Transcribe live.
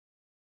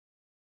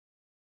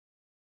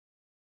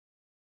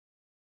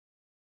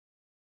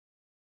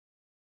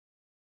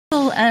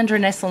And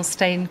Renaissance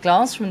stained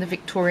glass from the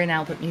Victorian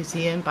Albert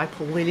Museum by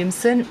Paul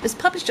Williamson. It was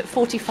published at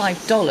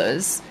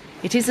 $45.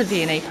 It is a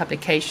V&A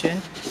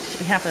publication.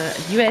 We have a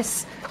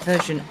US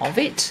version of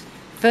it,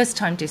 first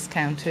time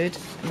discounted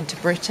into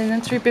Britain,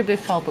 and through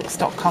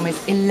bibliophilebooks.com is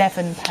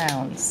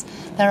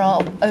 £11. There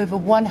are over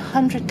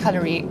 100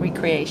 colour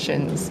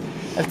recreations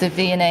of the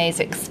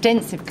V&A's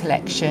extensive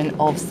collection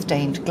of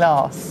stained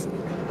glass.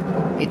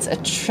 It's a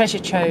treasure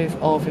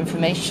trove of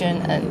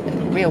information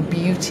and real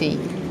beauty,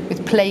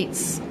 with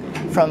plates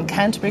from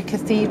Canterbury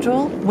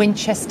Cathedral,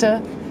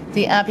 Winchester,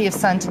 the Abbey of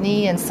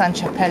Saint-Denis and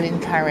Sainte-Chapelle in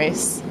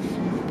Paris,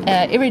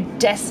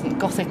 iridescent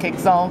Gothic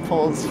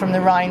examples from the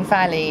Rhine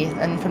Valley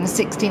and from the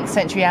 16th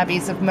century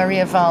abbeys of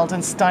Mariawald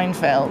and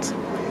Steinfeld,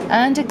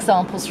 and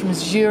examples from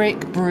Zurich,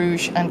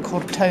 Bruges and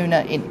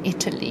Cortona in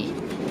Italy.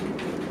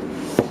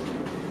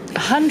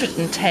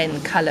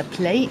 110 colour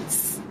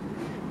plates,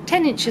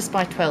 10 inches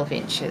by 12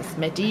 inches,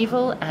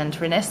 medieval and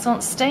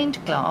Renaissance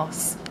stained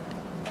glass,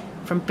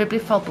 from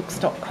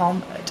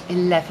bibliophilebooks.com at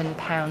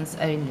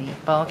 £11 only,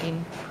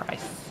 bargain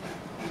price.